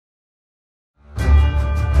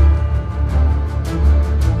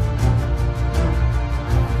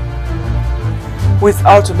With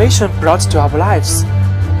automation brought to our lives,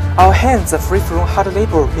 our hands are free from hard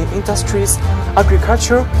labor in industries,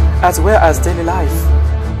 agriculture, as well as daily life.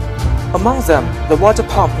 Among them, the water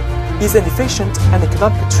pump is an efficient and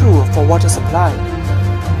economic tool for water supply.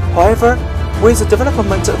 However, with the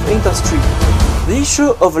development of industry, the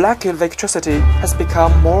issue of lack of electricity has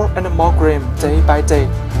become more and more grim day by day.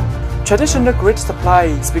 Traditional grid supply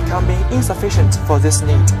is becoming insufficient for this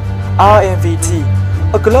need. INVT,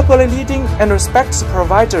 a globally leading and respected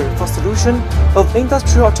provider for solution of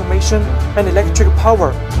industrial automation and electric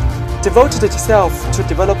power, devoted itself to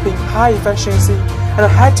developing high-efficiency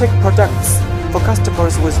and high-tech products for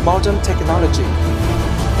customers with modern technology.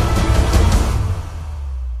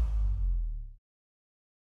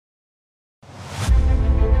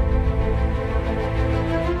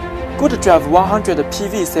 GD100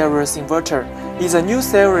 PV series inverter is a new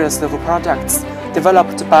series of products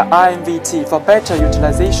developed by INVT for better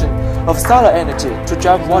utilization of solar energy to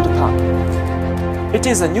drive water pump. It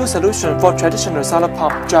is a new solution for traditional solar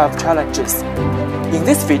pump drive challenges. In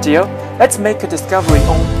this video, let's make a discovery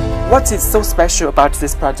on what is so special about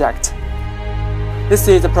this project. This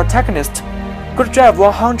is the protagonist,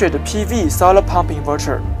 GD100 PV solar pump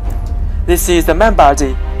inverter. This is the main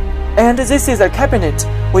body, and this is a cabinet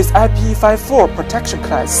with IP54 protection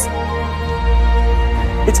class.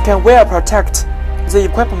 It can well protect the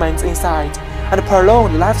equipment inside and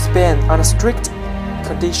prolong the lifespan under strict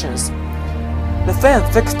conditions. The fan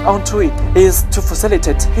fixed onto it is to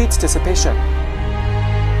facilitate heat dissipation.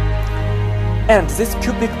 And this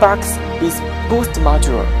cubic box is boost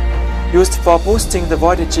module, used for boosting the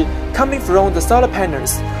voltage coming from the solar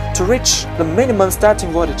panels to reach the minimum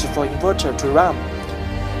starting voltage for inverter to run.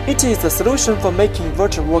 It is the solution for making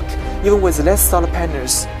inverter work even with less solar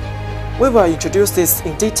panels. We will introduce this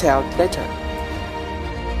in detail later.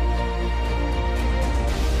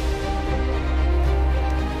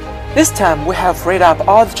 This time we have freed up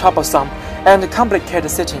all the troublesome and complicated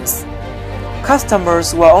settings.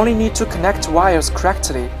 Customers will only need to connect wires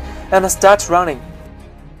correctly and start running.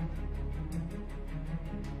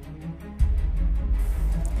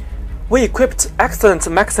 We equipped excellent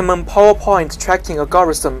maximum power point tracking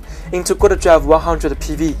algorithm into GD100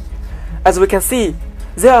 PV. As we can see,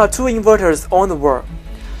 there are two inverters on the wall.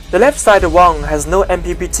 The left side one has no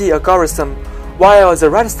MPPT algorithm, while the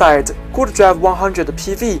right side GD100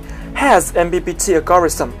 PV has MPPT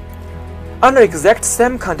algorithm. Under exact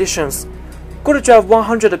same conditions,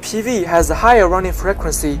 GD100 PV has a higher running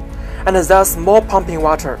frequency and thus more pumping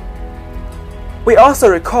water. We also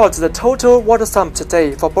record the total water sum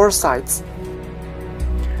today for both sides.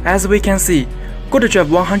 As we can see,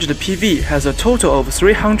 GD100 PV has a total of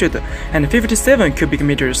 357 cubic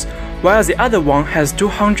meters, while the other one has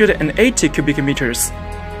 280 cubic meters.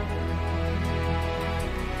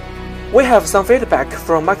 We have some feedback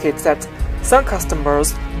from market that some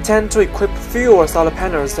customers tend to equip fewer solar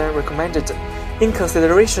panels than recommended in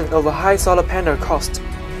consideration of a high solar panel cost.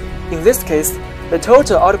 In this case, the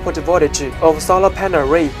total output voltage of solar panel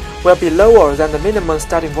array will be lower than the minimum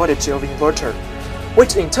starting voltage of inverter,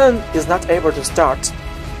 which in turn is not able to start.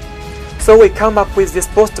 So we come up with this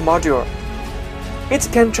boost module. It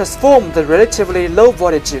can transform the relatively low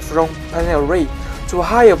voltage from panel array to a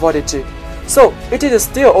higher voltage, so it is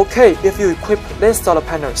still okay if you equip less solar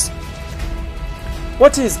panels.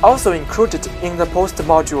 What is also included in the boost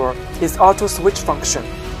module is auto switch function.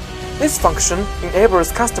 This function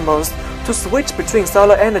enables customers to switch between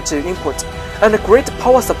solar energy input and grid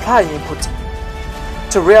power supply input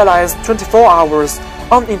to realize 24 hours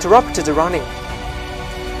uninterrupted running.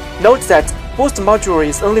 Note that boost module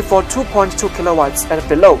is only for 2.2 kW and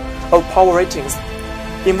below of power ratings.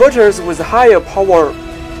 Inverters with higher power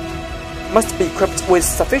must be equipped with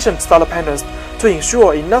sufficient solar panels to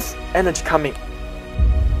ensure enough energy coming.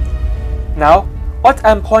 Now, what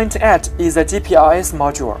I'm pointing at is the GPRS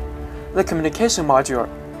module, the communication module.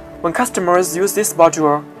 When customers use this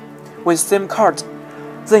module with SIM card,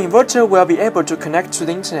 the inverter will be able to connect to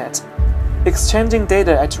the internet, exchanging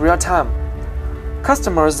data at real time.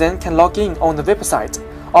 Customers then can log in on the website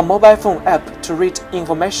or mobile phone app to read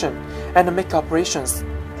information and make operations.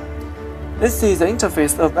 This is the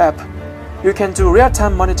interface of app. You can do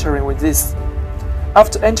real-time monitoring with this.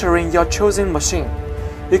 After entering your chosen machine,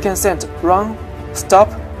 you can send run, stop,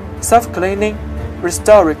 self-cleaning,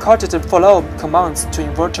 restore recorded follow-up commands to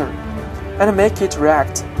inverter, and make it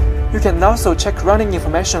react. You can also check running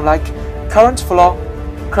information like current flow,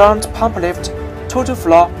 current pump lift, total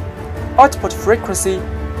flow, output frequency,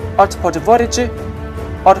 output voltage,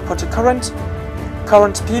 output current,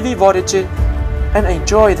 current PV voltage, and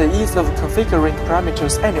enjoy the ease of configuring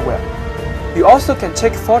parameters anywhere. You also can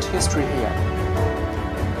check fault history here.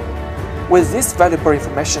 With this valuable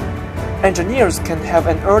information, engineers can have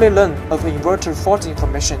an early learn of inverter fault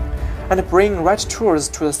information and bring right tools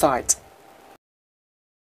to the site.